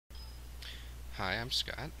Hi, I'm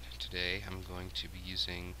Scott. Today I'm going to be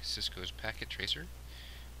using Cisco's packet tracer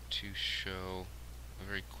to show a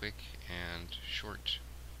very quick and short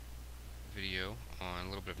video on a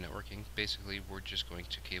little bit of networking. Basically, we're just going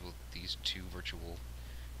to cable these two virtual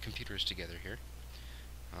computers together here.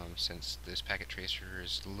 Since this packet tracer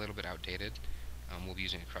is a little bit outdated, we'll be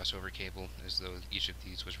using a crossover cable as though each of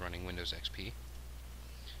these was running Windows XP.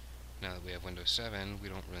 Now that we have Windows 7, we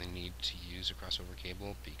don't really need to use a crossover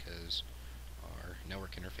cable because our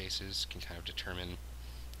network interfaces can kind of determine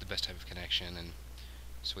the best type of connection, and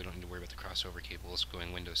so we don't need to worry about the crossover cables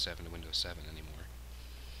going Windows 7 to Windows 7 anymore.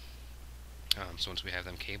 So once we have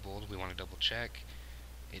them cabled, we want to double check.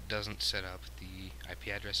 It doesn't set up the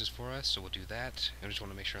IP addresses for us, so we'll do that. And we just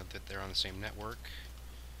want to make sure that they're on the same network.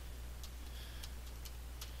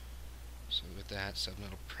 So with that,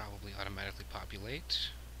 subnet will probably automatically populate,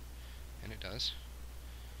 and it does.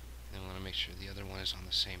 And we want to make sure the other one is on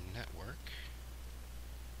the same network.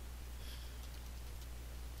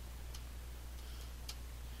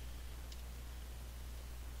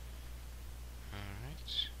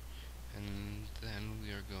 Alright, and then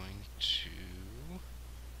we are going to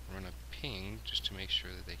run a ping just to make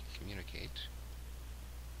sure that they can communicate.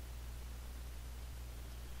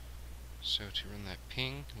 So to run that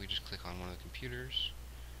ping, we just click on one of the computers,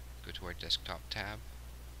 go to our desktop tab,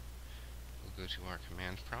 we'll go to our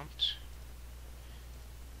command prompt,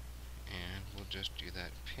 and we'll just do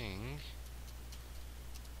that ping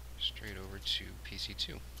straight over to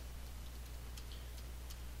PC2.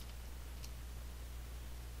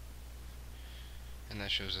 And that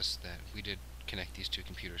shows us that we did connect these two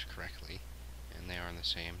computers correctly, and they are on the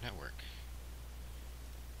same network.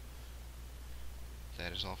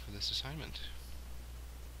 That is all for this assignment.